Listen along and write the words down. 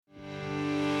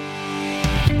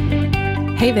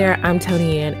Hey there, I'm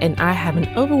Tony Ann, and I have an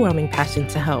overwhelming passion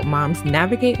to help moms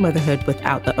navigate motherhood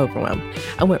without the overwhelm.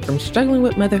 I went from struggling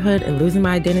with motherhood and losing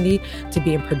my identity to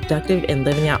being productive and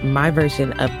living out my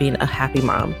version of being a happy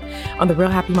mom. On the Real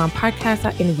Happy Mom podcast,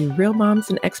 I interview real moms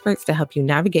and experts to help you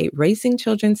navigate raising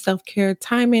children, self-care,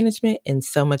 time management, and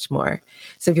so much more.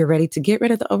 So if you're ready to get rid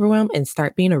of the overwhelm and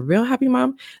start being a real happy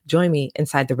mom, join me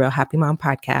inside the Real Happy Mom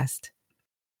podcast.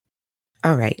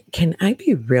 All right, can I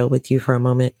be real with you for a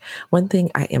moment? One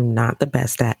thing I am not the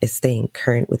best at is staying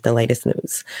current with the latest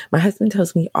news. My husband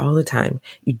tells me all the time,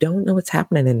 you don't know what's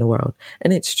happening in the world.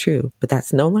 And it's true, but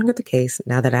that's no longer the case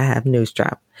now that I have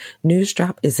NewsDrop.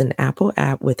 NewsDrop is an Apple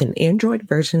app with an Android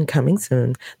version coming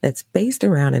soon that's based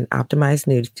around an optimized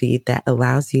news feed that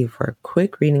allows you for a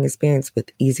quick reading experience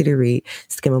with easy to read,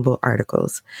 skimmable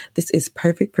articles. This is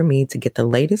perfect for me to get the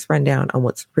latest rundown on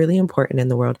what's really important in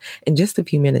the world in just a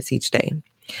few minutes each day.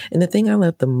 And the thing I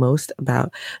love the most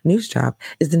about NewsDrop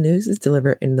is the news is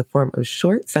delivered in the form of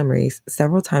short summaries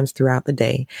several times throughout the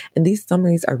day. And these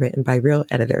summaries are written by real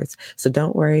editors. So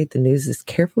don't worry, the news is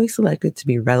carefully selected to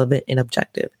be relevant and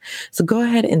objective. So go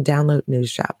ahead and download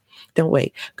NewsDrop. Don't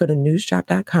wait. Go to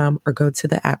newsdrop.com or go to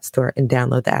the App Store and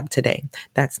download the app today.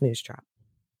 That's NewsDrop.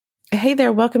 Hey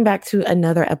there, welcome back to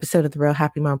another episode of the Real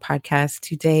Happy Mom podcast.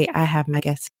 Today, I have my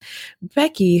guest,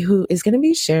 Becky, who is going to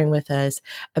be sharing with us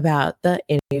about the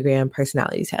Enneagram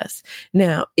personality test.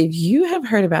 Now, if you have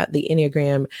heard about the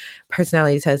Enneagram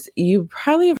personality test, you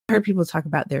probably have heard people talk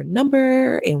about their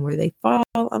number and where they fall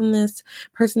on this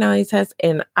personality test.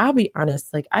 And I'll be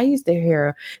honest, I used to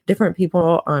hear different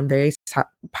people on various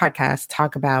podcasts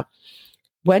talk about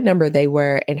what number they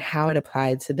were and how it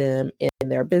applied to them in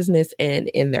their business and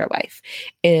in their life.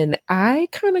 And I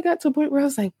kind of got to a point where I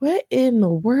was like, what in the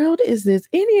world is this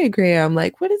Enneagram?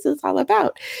 What is this all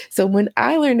about? So when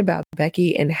I learned about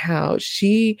Becky and how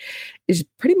she is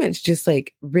pretty much just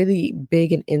really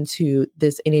big and into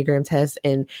this Enneagram test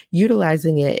and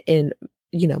utilizing it in,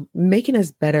 making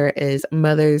us better as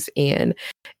mothers and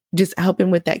just helping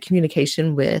with that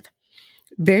communication with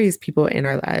various people in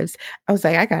our lives, I was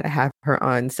like, I got to have her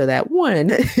on so that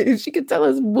one, she could tell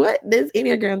us what this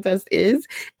Enneagram test is,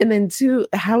 and then two,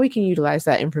 how we can utilize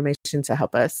that information to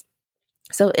help us.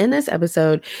 So in this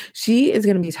episode, she is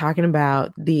going to be talking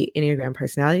about the Enneagram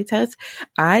personality test.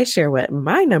 I share what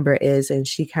my number is, and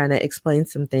she kind of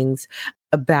explains some things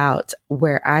about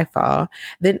where I fall.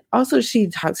 Then also she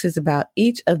talks to us about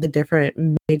each of the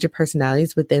different major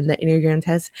personalities within the Enneagram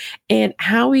test and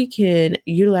how we can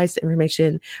utilize the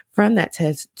information from that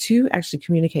test to actually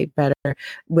communicate better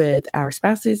with our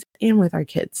spouses and with our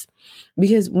kids.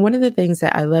 Because one of the things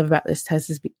that I love about this test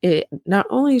is it not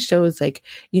only shows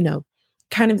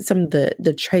kind of some of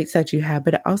the traits that you have,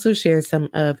 but it also shares some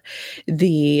of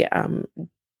the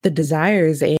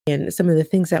desires and some of the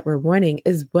things that we're wanting,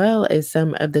 as well as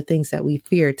some of the things that we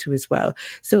fear too as well.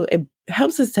 So it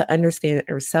helps us to understand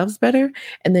ourselves better,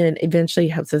 and then eventually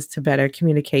helps us to better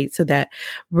communicate so that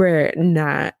we're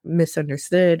not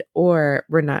misunderstood or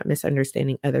we're not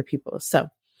misunderstanding other people. So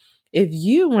if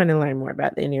you want to learn more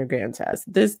about the Enneagram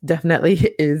test, this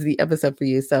definitely is the episode for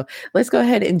you. So let's go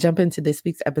ahead and jump into this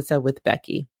week's episode with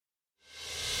Becky.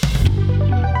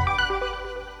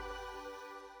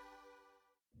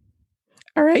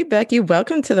 All right, Becky,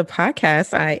 welcome to the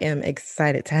podcast. I am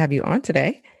excited to have you on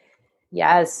today.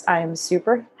 Yes, I'm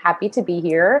super happy to be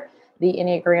here. The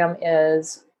Enneagram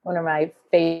is one of my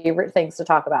favorite things to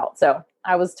talk about. So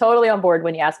I was totally on board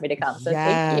when you asked me to come. So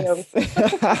Thank you.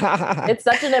 It's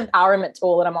such an empowerment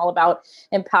tool, and I'm all about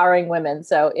empowering women.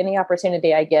 So any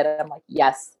opportunity I get, I'm like,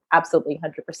 yes, absolutely,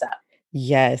 100%.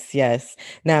 Yes.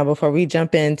 Now, before we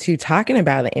jump into talking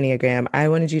about the Enneagram, I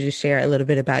wanted you to share a little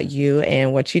bit about you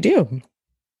and what you do.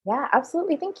 Yeah,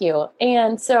 absolutely. Thank you.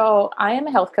 And so I am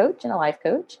a health coach and a life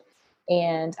coach,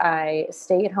 and I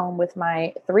stay at home with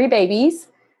my 3 babies.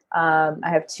 I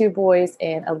have 2 boys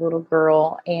and a little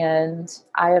girl, and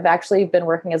I have actually been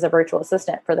working as a virtual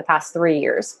assistant for the past 3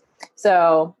 years.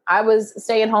 So I was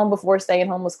staying home before staying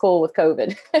home was cool with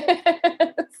COVID.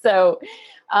 So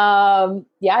I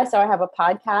have a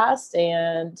podcast,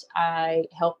 and I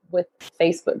help with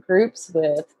Facebook groups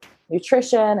with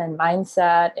nutrition and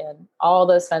mindset and all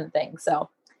those fun things. So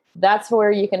that's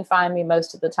where you can find me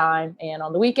most of the time. And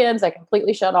on the weekends, I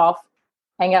completely shut off,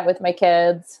 hang out with my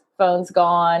kids, phone's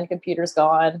gone, computer's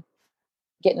gone,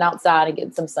 getting outside and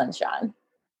getting some sunshine.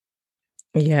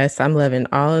 Yes, I'm loving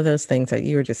all of those things that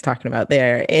you were just talking about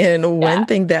there. And Yeah. one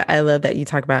thing that I love that you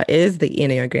talk about is the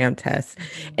Enneagram test.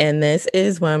 Mhm. And this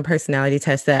is one personality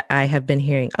test that I have been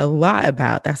hearing a lot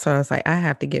about. That's why I was like, I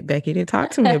have to get Becky to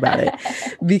talk to me about it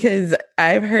because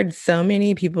I've heard so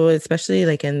many people, especially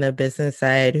like in the business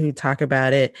side, who talk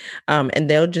about it. And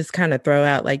they'll just kind of throw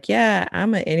out, like, yeah,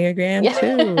 I'm an Enneagram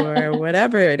too, or Yeah.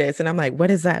 whatever it is. And I'm like, what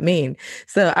does that mean?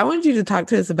 So I wanted you to talk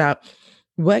to us about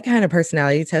what kind of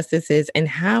personality test this is and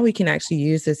how we can actually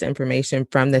use this information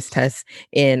from this test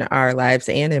in our lives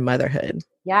and in motherhood.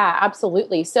 Yeah,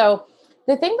 absolutely. So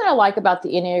the thing that I like about the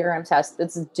Enneagram test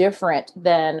that's different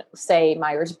than, say,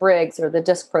 Myers-Briggs or the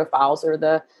disc profiles or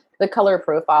the color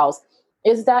profiles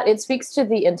is that it speaks to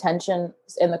the intentions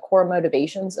and the core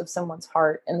motivations of someone's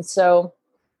heart. And so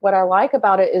what I like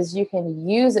about it is you can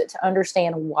use it to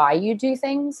understand why you do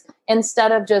things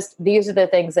instead of just these are the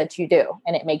things that you do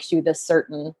and it makes you this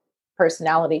certain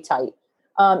personality type.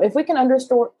 If we can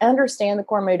understand the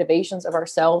core motivations of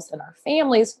ourselves and our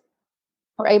families,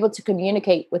 we're able to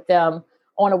communicate with them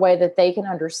on a way that they can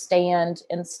understand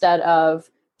instead of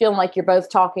feeling like you're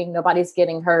both talking, nobody's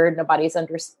getting heard, nobody's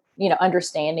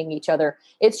understanding each other.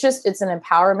 It's an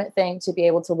empowerment thing to be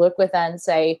able to look within and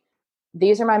say,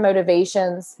 these are my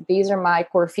motivations, these are my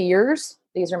core fears,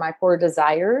 these are my core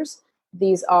desires,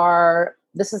 this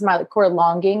is my core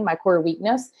longing, my core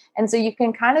weakness. And so you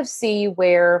can kind of see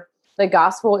where the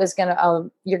gospel is going to,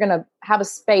 you're going to have a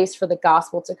space for the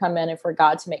gospel to come in and for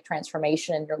God to make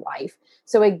transformation in your life.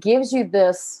 So it gives you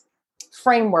this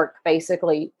framework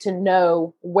basically to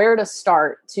know where to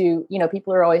start to,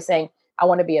 people are always saying, I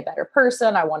want to be a better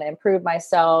person. I want to improve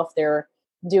myself. They're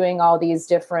doing all these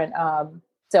different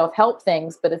self-help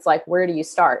things, but it's like, where do you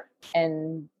start?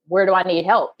 And where do I need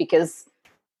help? Because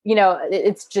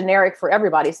it's generic for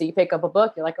everybody. So you pick up a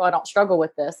book, you're like, oh, I don't struggle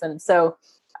with this. And so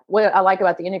what I like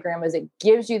about the Enneagram is it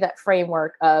gives you that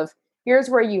framework of here's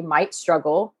where you might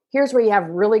struggle, here's where you have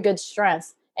really good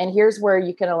strengths, and here's where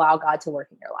you can allow God to work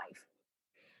in your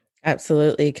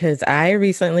Absolutely, because I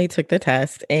recently took the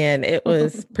test and it life.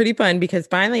 was pretty fun because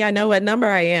finally I know what number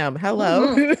I am.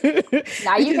 Hello. Hmm.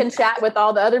 Now you Because can chat with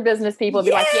all the other business people and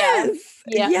be like, yeah, yes,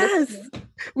 yeah, this is yes, me.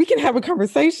 we can have a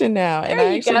conversation now. And There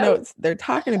I you actually know go. what they're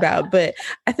talking about. But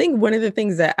I think one of the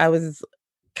things that I was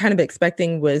kind of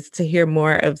expecting was to hear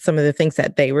more of some of the things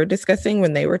that they were discussing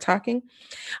when they were talking,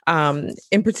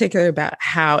 in particular about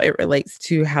how it relates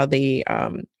to how they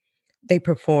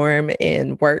perform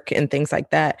in work and things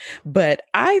like that. But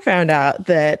I found out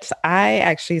that I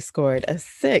actually scored a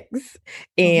 6. Hmm.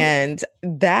 And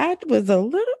that was a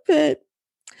little bit,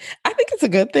 I think it's a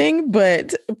good thing,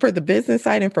 but for the business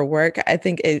side and for work, I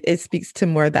think it speaks to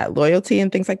more of that loyalty and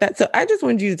things like that. So I just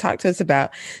wanted you to talk to us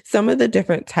about some of the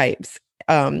different types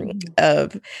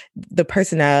of the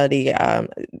personality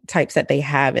types that they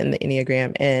have in the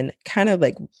Enneagram and kind of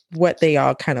like what they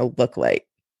all kind of look like.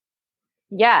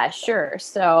 Yeah, sure.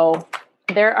 So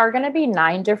there are going to be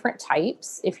 9 different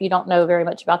types. If you don't know very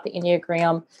much about the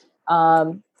Enneagram,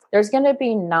 there's going to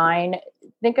be 9.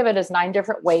 Think of it as 9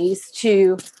 different ways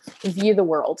to view the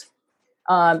world.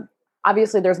 Um,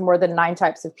 Obviously, there's more than 9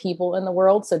 types of people in the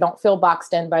world, so don't feel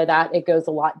boxed in by that. It goes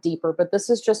a lot deeper, but this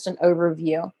is just an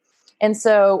overview. And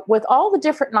so, with all the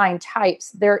different 9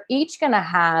 types, they're each going to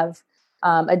have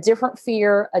a different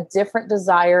fear, a different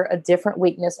desire, a different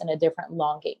weakness, and a different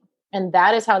longing. And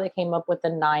that is how they came up with the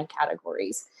 9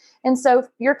 categories. And so,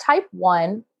 your type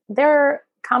 1, they're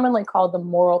commonly called the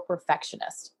moral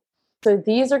perfectionist. So,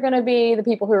 these are going to be the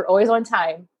people who are always on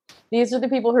time. These are the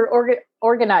people who are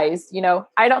organized.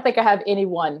 I don't think I have any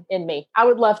one in me. I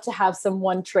would love to have some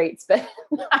one traits, but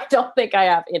I don't think I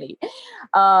have any.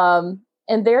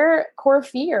 And their core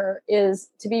fear is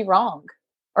to be wrong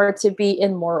or to be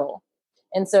immoral.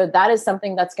 And so that is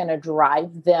something that's going to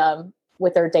drive them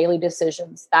with their daily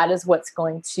decisions. That is what's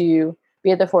going to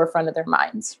be at the forefront of their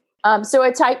minds. So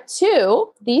a type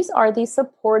 2, these are the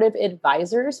supportive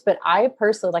advisors, but I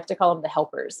personally like to call them the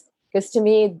helpers because to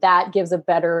me, that gives a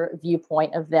better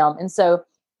viewpoint of them. And so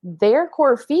their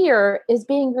core fear is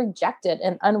being rejected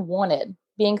and unwanted,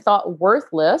 being thought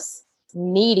worthless,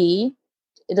 needy,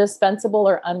 dispensable,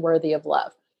 or unworthy of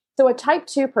love. So a type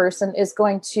 2 person is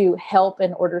going to help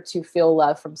in order to feel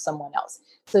love from someone else.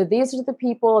 So these are the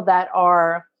people that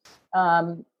are,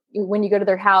 when you go to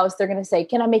their house, they're going to say,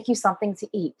 can I make you something to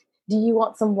eat? Do you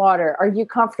want some water? Are you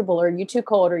comfortable? Are you too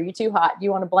cold? Are you too hot? Do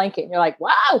you want a blanket? And you're like,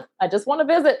 wow, I just want to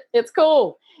visit. It's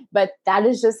cool. But that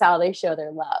is just how they show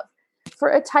their love. For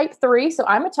a type 3, so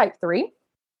I'm a type 3,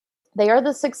 they are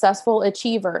the successful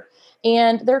achiever.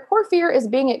 And their core fear is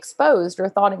being exposed or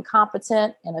thought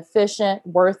incompetent, inefficient,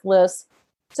 worthless.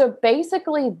 So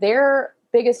basically, their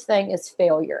biggest thing is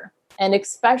failure. And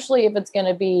especially if it's going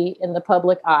to be in the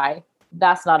public eye,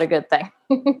 that's not a good thing.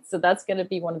 So that's going to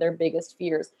be one of their biggest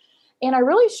fears. And I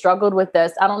really struggled with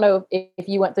this. I don't know if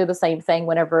you went through the same thing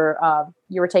whenever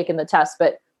you were taking the test,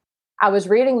 but I was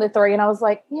reading the 3 and I was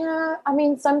like, yeah, I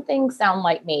mean, some things sound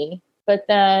like me, but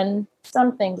then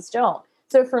some things don't.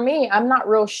 So for me, I'm not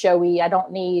real showy. I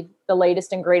don't need the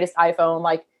latest and greatest iPhone.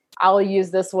 Like, I'll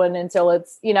use this one until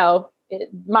it's,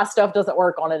 my stuff doesn't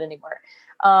work on it anymore.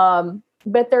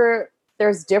 But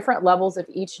there's different levels of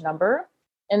each number.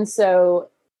 And so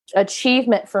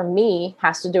achievement for me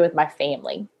has to do with my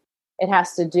family. It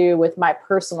has to do with my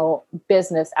personal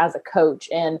business as a coach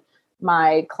and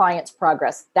my client's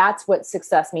progress. That's what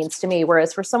success means to me.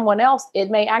 Whereas for someone else,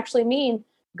 it may actually mean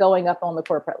going up on the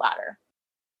corporate ladder.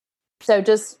 So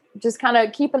just kind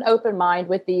of keep an open mind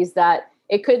with these, that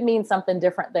it could mean something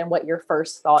different than what your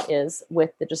first thought is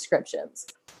with the descriptions.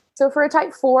 So for a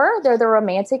type 4, they're the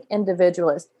romantic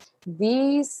individualist.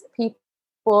 These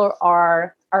people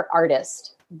are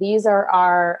artists. These are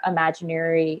our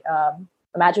imaginative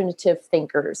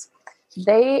thinkers.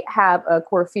 They have a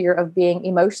core fear of being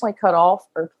emotionally cut off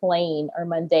or plain or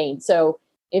mundane. So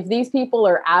if these people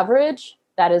are average,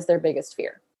 that is their biggest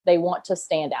fear. They want to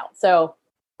stand out. So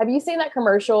have you seen that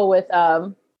commercial with,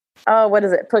 what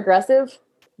is it? Progressive?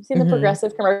 You've seen the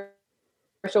Progressive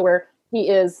commercial where he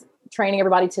is training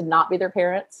everybody to not be their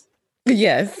parents?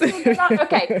 Yes.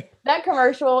 Okay. That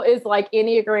commercial is like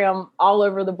Enneagram all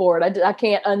over the board. I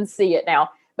can't unsee it now.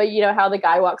 But you know how the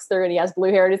guy walks through and he has blue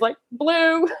hair and he's like,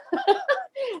 blue.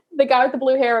 The guy with the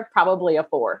blue hair, probably a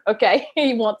 4. Okay.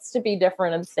 He wants to be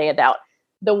different and stand out.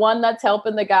 The one that's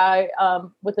helping the guy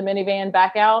with the minivan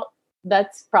back out,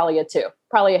 that's probably a 2,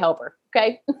 probably a helper.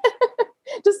 Okay.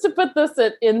 Just to put this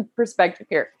in perspective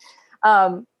here.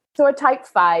 So a type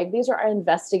 5, these are our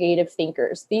investigative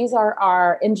thinkers. These are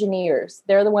our engineers.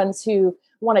 They're the ones who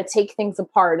want to take things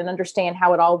apart and understand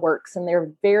how it all works. And they're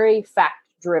very fact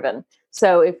driven.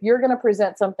 So if you're going to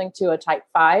present something to a type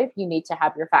 5, you need to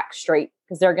have your facts straight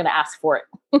because they're going to ask for it.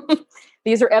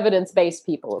 These are evidence-based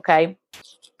people, okay?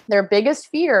 Their biggest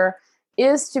fear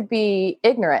is to be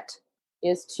ignorant,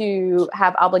 is to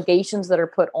have obligations that are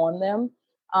put on them.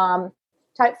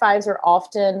 Type 5s are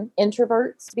often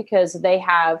introverts because they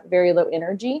have very low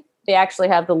energy. They actually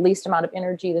have the least amount of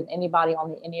energy than anybody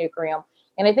on the Enneagram.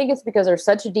 And I think it's because they're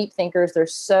such deep thinkers. They're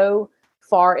so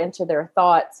far into their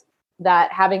thoughts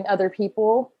that having other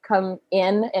people come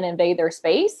in and invade their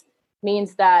space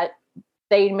means that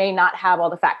they may not have all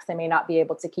the facts. They may not be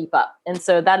able to keep up. And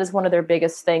so that is one of their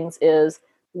biggest things, is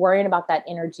worrying about that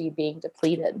energy being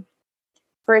depleted.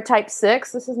 For a type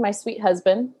 6, this is my sweet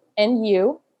husband and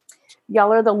you.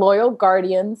 Y'all are the loyal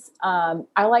guardians.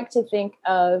 I like to think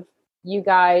of you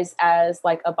guys as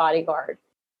like a bodyguard.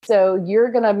 So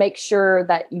you're going to make sure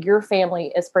that your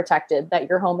family is protected, that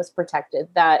your home is protected,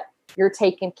 that you're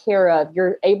taken care of,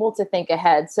 you're able to think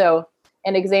ahead. So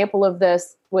an example of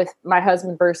this with my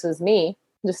husband versus me,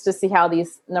 just to see how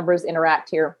these numbers interact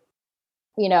here.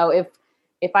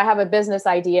 If I have a business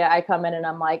idea, I come in and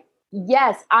I'm like,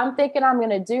 yes, I'm thinking I'm going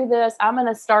to do this. I'm going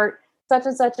to start such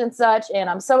and such and such. And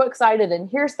I'm so excited. And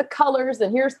here's the colors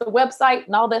and here's the website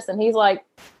and all this. And he's like,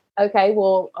 okay,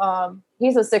 well,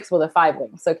 he's a 6 with a 5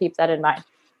 wing. So keep that in mind.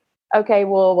 Okay,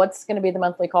 well, what's going to be the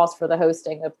monthly cost for the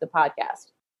hosting of the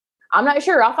podcast? I'm not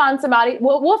sure. I'll find somebody.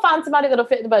 We'll find somebody that'll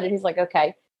fit the budget. He's like,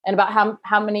 okay. And about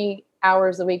how many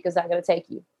hours a week is that going to take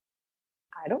you?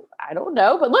 I don't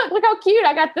know. But look how cute.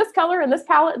 I got this color and this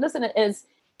palette and this, and it is.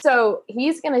 So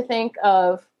he's going to think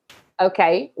of,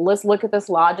 okay, let's look at this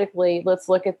logically. Let's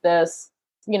look at this,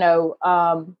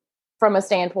 from a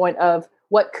standpoint of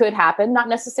what could happen, not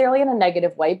necessarily in a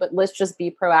negative way, but let's just be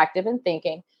proactive in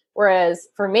thinking. Whereas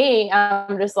for me,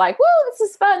 I'm just like, whoa, this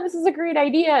is fun. This is a great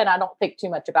idea. And I don't think too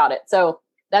much about it. So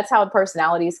that's how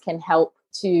personalities can help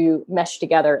to mesh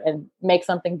together and make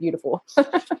something beautiful.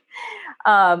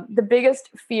 The biggest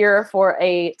fear for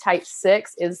a type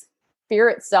 6 is fear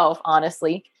itself,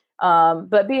 honestly,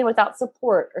 but being without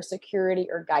support or security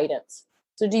or guidance.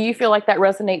 So do you feel like that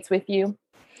resonates with you?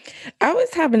 I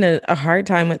was having a hard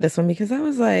time with this one because I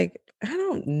was like, I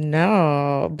don't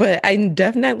know, but I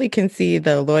definitely can see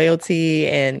the loyalty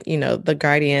and, the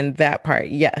guardian, that part.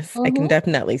 Yes, I can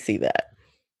definitely see that.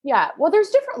 Yeah. Well, there's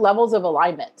different levels of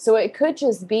alignment. So it could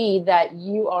just be that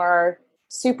you are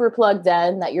super plugged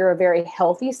in, that you're a very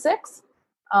healthy 6.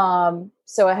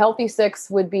 So a healthy 6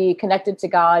 would be connected to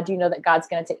God. You know that God's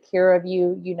going to take care of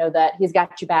you. You know that he's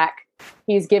got you back.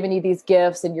 He's given you these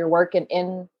gifts and you're working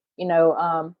in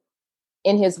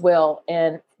his will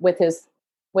and with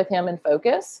him in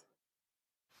focus.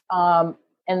 And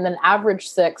then average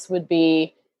 6 would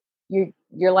be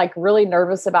you're like really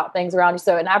nervous about things around you.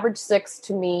 So an average 6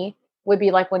 to me would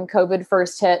be like when COVID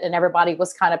first hit and everybody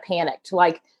was kind of panicked.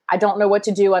 Like, I don't know what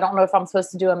to do. I don't know if I'm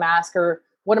supposed to do a mask, or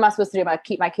what am I supposed to do? Am I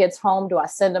keep my kids home? Do I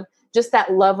send them? Just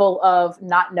that level of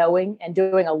not knowing and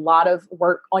doing a lot of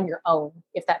work on your own,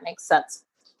 if that makes sense.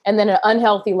 And then an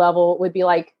unhealthy level would be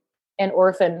like an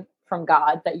orphan from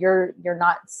God, that you're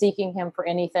not seeking him for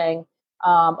anything,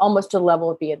 almost to the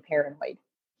level of being paranoid.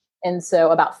 And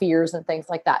so about fears and things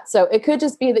like that. So it could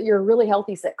just be that you're a really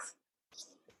healthy 6.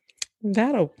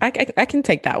 I can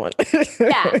take that one.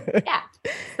 Yeah.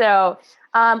 So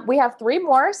we have 3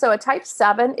 more. So a type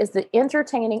 7 is the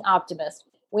entertaining optimist.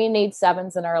 We need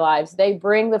 7s in our lives. They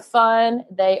bring the fun.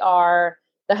 They are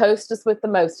the hostess with the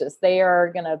mostest. They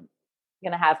are gonna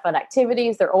have fun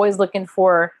activities. They're always looking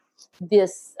for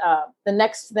this the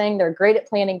next thing. They're great at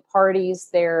planning parties.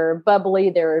 They're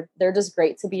bubbly. They're just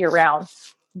great to be around.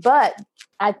 But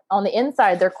on the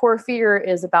inside, their core fear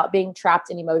is about being trapped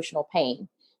in emotional pain.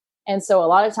 And so a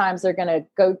lot of times they're going to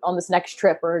go on this next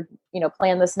trip, or,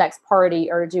 plan this next party,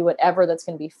 or do whatever that's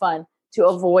going to be fun to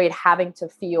avoid having to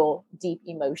feel deep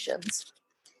emotions.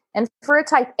 And for a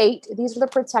type 8, these are the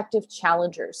protective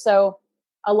challengers. So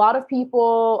a lot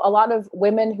of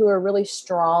women who are really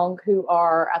strong, who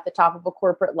are at the top of a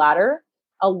corporate ladder,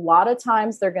 a lot of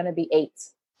times they're going to be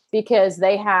 8s, because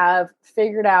they have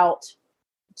figured out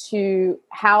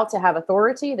how to have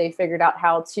authority. They figured out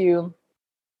how to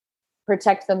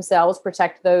protect themselves,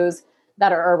 protect those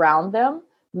that are around them.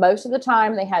 Most of the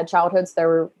time they had childhoods that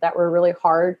were really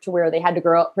hard, to where they had to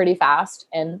grow up pretty fast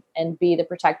and be the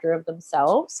protector of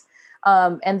themselves.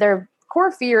 And their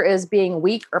core fear is being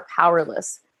weak or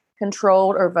powerless,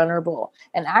 controlled or vulnerable.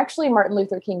 And actually Martin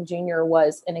Luther King Jr.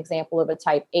 was an example of a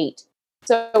type 8.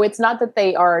 So it's not that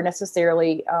they are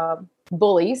necessarily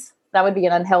bullies. That would be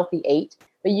an unhealthy 8.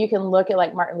 But you can look at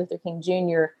like Martin Luther King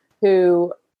Jr.,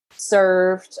 who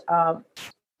served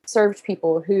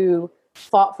people, who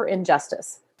fought for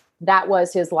injustice. That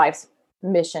was his life's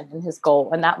mission and his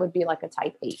goal. And that would be like a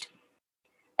type 8.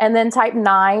 And then type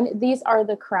 9, these are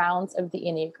the crowns of the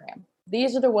Enneagram.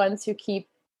 These are the ones who keep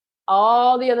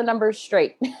all the other numbers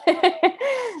straight.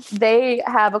 They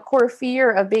have a core fear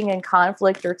of being in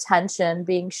conflict or tension,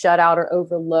 being shut out or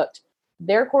overlooked.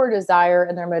 Their core desire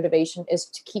and their motivation is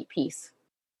to keep peace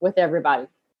with everybody.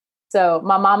 So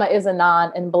my mama is a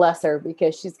 9, and bless her,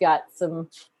 because she's got a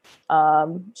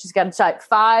type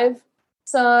 5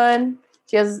 son.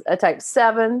 She has a type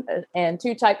 7 and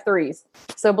 2 type 3s.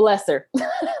 So bless her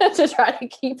to try to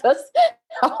keep us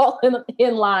all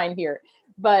in line here.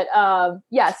 But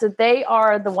so they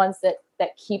are the ones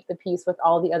that keep the peace with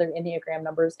all the other Enneagram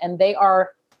numbers. And they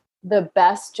are the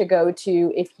best to go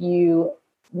to if you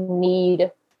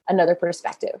need another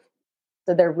perspective.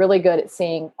 So they're really good at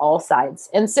seeing all sides.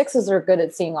 And 6s are good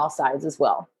at seeing all sides as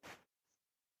well.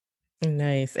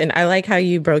 Nice. And I like how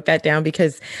you broke that down,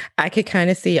 because I could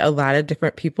kind of see a lot of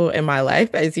different people in my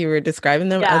life as you were describing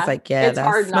them. I was like, yeah,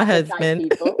 that's my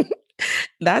husband.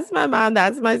 That's my mom.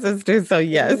 That's my sister. So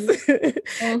yes,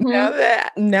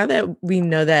 Mm-hmm. now that we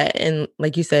know that, and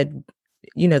like you said,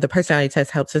 the personality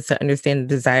test helps us to understand the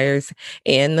desires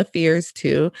and the fears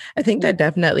too. I think that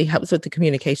definitely helps with the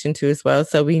communication too as well.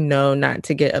 So we know not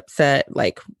to get upset.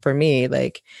 Like for me,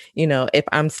 like, if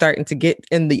I'm starting to get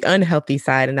in the unhealthy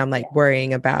side and I'm like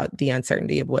worrying about the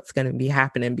uncertainty of what's going to be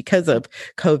happening because of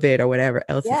COVID or whatever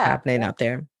else is happening out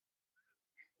there.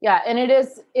 Yeah. And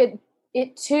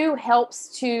it too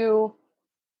helps to,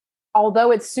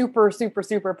 although it's super, super,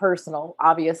 super personal,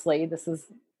 obviously,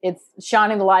 it's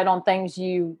shining the light on things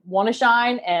you want to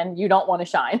shine and you don't want to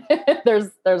shine.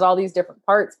 There's all these different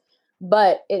parts,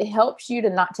 but it helps you to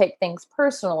not take things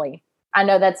personally. I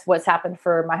know that's what's happened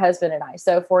for my husband and I.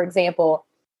 So for example,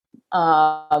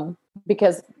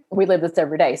 because we live this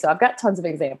every day, so I've got tons of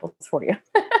examples for you.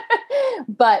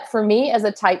 But for me as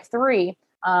a type 3,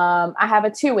 I have a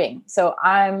 2-wing. So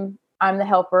I'm the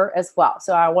helper as well.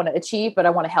 So I want to achieve, but I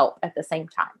want to help at the same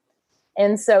time.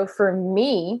 And so for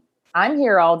me, I'm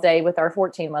here all day with our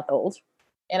 14-month-old,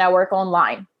 and I work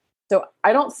online. So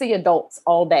I don't see adults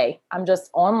all day. I'm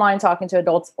just online talking to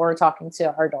adults or talking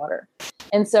to our daughter.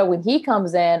 And so when he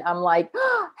comes in, I'm like,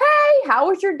 hey, how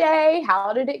was your day?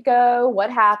 How did it go?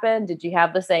 What happened? Did you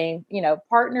have the same,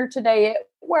 partner today at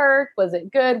work? Was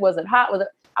it good? Was it hot?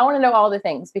 I want to know all the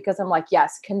things, because I'm like,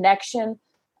 yes, connection,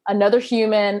 another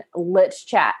human, let's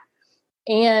chat.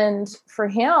 And for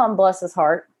him, bless his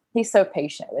heart, he's so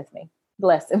patient with me.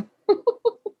 Bless him.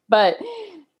 But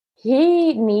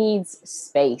he needs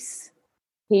space.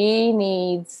 He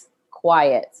needs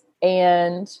quiet.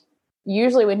 And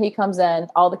usually when he comes in,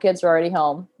 all the kids are already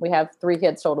home. We have 3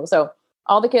 kids total. So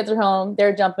All the kids are home.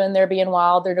 They're jumping. They're being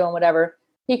wild. They're doing whatever.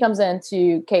 He comes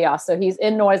into chaos. So he's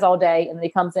in noise all day, and then he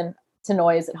comes in to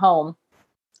noise at home.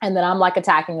 And then I'm like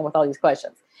attacking him with all these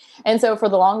questions. And so for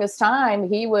the longest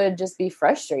time, he would just be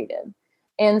frustrated.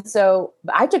 And so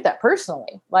I took that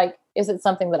personally. Like, is it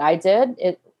something that I did?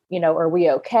 Are we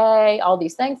okay? All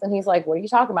these things. And he's like, what are you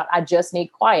talking about? I just need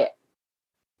quiet.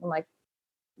 I'm like,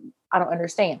 I don't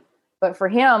understand. But for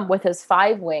him, with his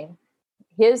 5-wing,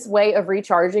 his way of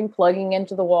recharging, plugging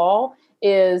into the wall,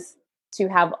 is to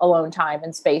have alone time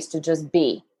and space to just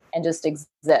be and just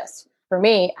exist. For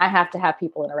me, I have to have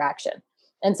people interaction.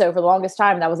 And so for the longest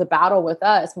time, that was a battle with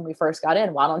us when we first got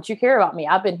in. Why don't you care about me?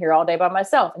 I've been here all day by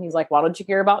myself. And he's like, why don't you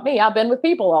care about me? I've been with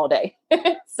people all day.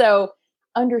 So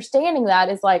understanding that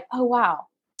is like, oh, wow.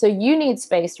 So you need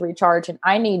space to recharge, and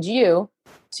I need you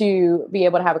to be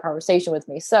able to have a conversation with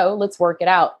me. So let's work it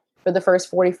out. For the first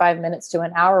 45 minutes to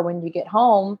an hour, when you get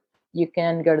home, you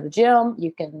can go to the gym,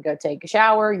 you can go take a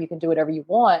shower, you can do whatever you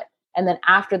want. And then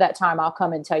after that time, I'll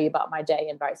come and tell you about my day,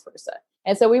 and vice versa.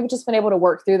 And so we've just been able to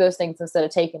work through those things instead of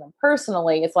taking them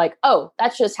personally. It's like, oh,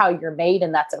 that's just how you're made,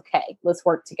 and that's okay. Let's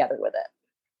work together with it.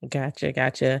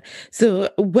 Gotcha. So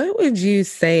what would you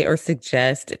say or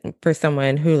suggest for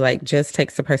someone who like just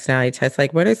takes the personality test?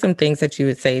 Like, what are some things that you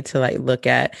would say to like look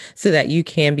at so that you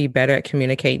can be better at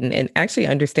communicating and actually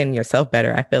understanding yourself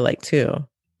better? I feel like too.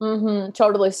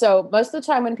 Totally. So most of the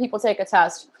time when people take a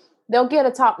test, they'll get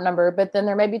a top number, but then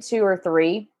there may be 2 or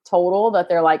 3 total that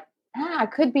they're like, I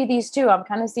could be these 2. I'm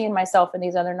kind of seeing myself in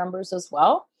these other numbers as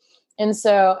well. And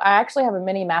so I actually have a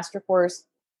mini master course.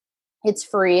 It's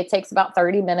free. It takes about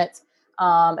 30 minutes.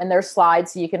 And there's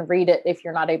slides so you can read it if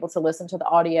you're not able to listen to the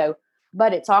audio.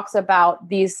 But it talks about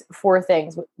these 4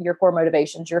 things: your core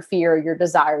motivations, your fear, your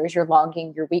desires, your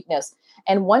longing, your weakness.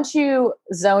 And once you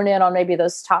zone in on maybe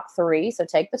those top 3, so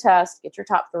take the test, get your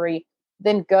top 3,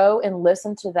 then go and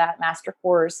listen to that master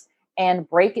course and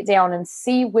break it down and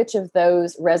see which of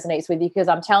those resonates with you. Because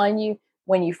I'm telling you,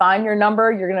 when you find your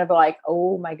number, you're going to be like,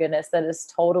 oh my goodness, that is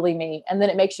totally me. And then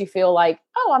it makes you feel like,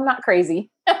 oh, I'm not crazy.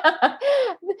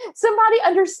 Somebody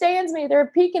understands me.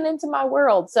 They're peeking into my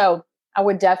world. So I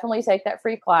would definitely take that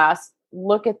free class,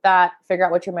 look at that, figure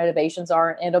out what your motivations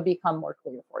are, and it'll become more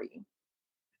clear for you.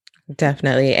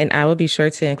 Definitely. And I will be sure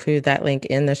to include that link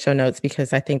in the show notes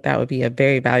because I think that would be a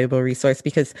very valuable resource.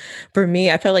 Because for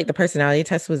me, I felt like the personality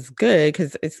test was good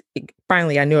because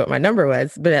finally I knew what my number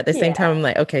was. But at the same time, I'm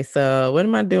like, okay, so what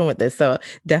am I doing with this? So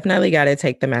definitely got to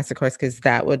take the master course because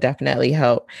that would definitely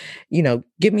help,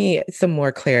 give me some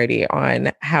more clarity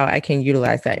on how I can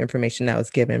utilize that information that was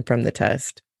given from the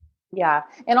test. Yeah.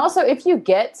 And also if you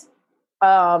get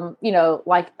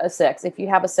like a 6, if you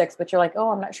have a 6, but you're like,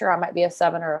 oh, I'm not sure, I might be a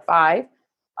 7 or a 5.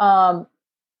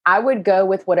 I would go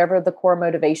with whatever the core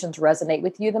motivations resonate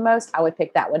with you the most. I would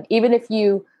pick that one. Even if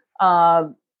you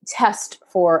test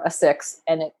for a 6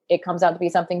 and it comes out to be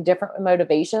something different with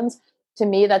motivations, to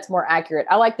me, that's more accurate.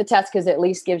 I like the test because it at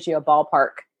least gives you a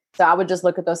ballpark. So I would just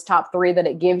look at those top 3 that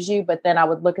it gives you, but then I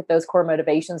would look at those core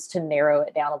motivations to narrow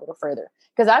it down a little further.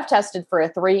 Because I've tested for a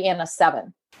 3 and a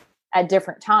 7 at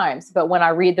different times. But when I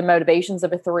read the motivations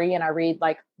of a 3 and I read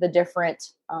like the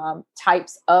different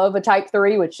types of a type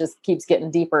 3, which just keeps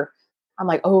getting deeper, I'm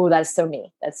like, oh, that's so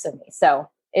me. That's so me. So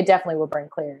it definitely will bring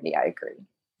clarity. I agree.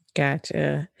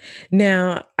 Gotcha.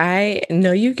 Now, I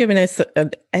know you've given us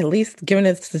at least given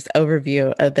us this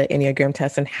overview of the Enneagram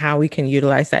test and how we can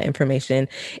utilize that information.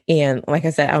 And like I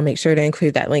said, I'll make sure to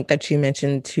include that link that you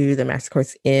mentioned to the master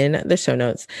course in the show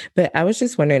notes. But I was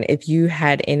just wondering if you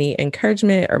had any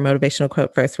encouragement or motivational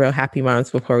quote for us real happy moms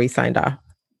before we signed off.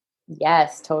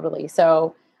 Yes, totally.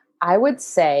 So I would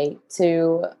say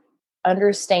to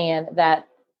understand that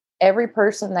every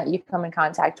person that you come in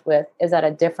contact with is at a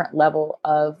different level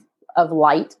of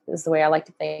light, is the way I like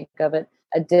to think of it,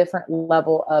 a different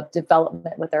level of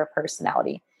development with their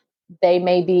personality. They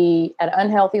may be at an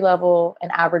unhealthy level, an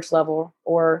average level,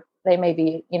 or they may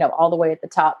be, all the way at the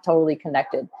top, totally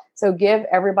connected. So give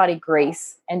everybody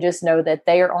grace and just know that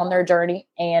they are on their journey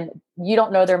and you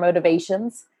don't know their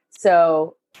motivations.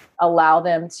 So allow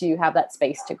them to have that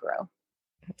space to grow.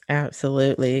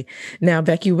 Absolutely. Now,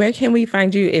 Becky, where can we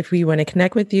find you if we want to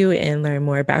connect with you and learn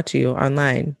more about you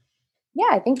online?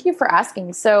 Yeah, thank you for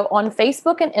asking. So on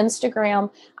Facebook and Instagram,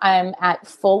 I'm at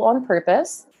Full On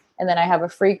Purpose. And then I have a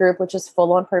free group, which is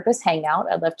Full On Purpose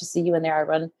Hangout. I'd love to see you in there. I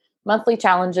run monthly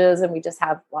challenges and we just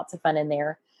have lots of fun in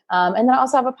there. And then I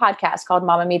also have a podcast called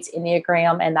Mama Meets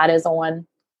Enneagram, and that is on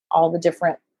all the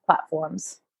different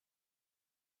platforms.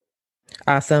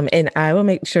 Awesome. And I will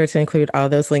make sure to include all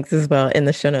those links as well in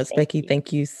the show notes. Becky,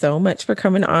 thank you so much for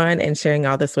coming on and sharing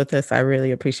all this with us. I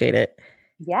really appreciate it.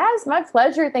 Yes, my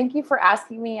pleasure. Thank you for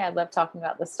asking me. I love talking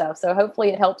about this stuff. So hopefully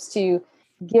it helps to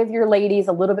give your ladies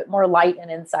a little bit more light and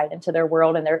insight into their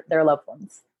world and their loved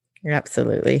ones.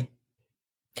 Absolutely.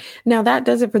 Now, that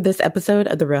does it for this episode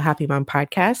of the Real Happy Mom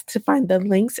podcast. To find the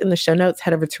links in the show notes,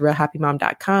 head over to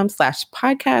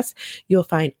realhappymom.com/podcast. You'll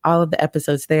find all of the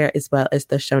episodes there as well as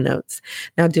the show notes.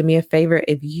 Now, do me a favor.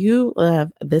 If you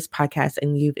love this podcast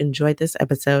and you've enjoyed this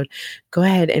episode, go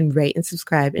ahead and rate and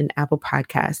subscribe in Apple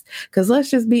Podcasts. Because let's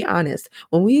just be honest,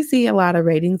 when we see a lot of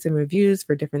ratings and reviews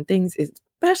for different things,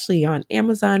 especially on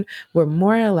Amazon, we're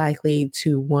more likely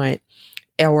to want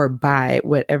or buy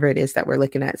whatever it is that we're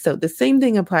looking at. So the same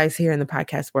thing applies here in the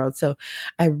podcast world. So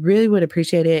I really would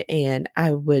appreciate it. And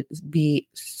I would be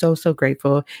so, so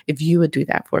grateful if you would do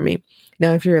that for me.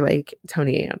 Now, if you're like,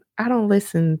 Tony, I don't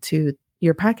listen to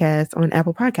your podcast on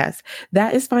Apple Podcasts,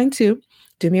 that is fine too.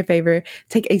 Do me a favor,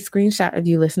 take a screenshot of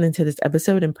you listening to this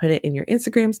episode and put it in your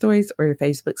Instagram stories or your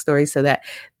Facebook stories so that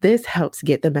this helps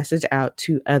get the message out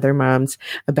to other moms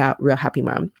about Real Happy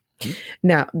Mom.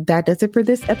 Now, that does it for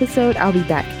this episode. I'll be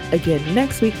back again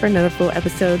next week for another full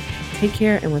episode. Take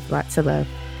care and with lots of love.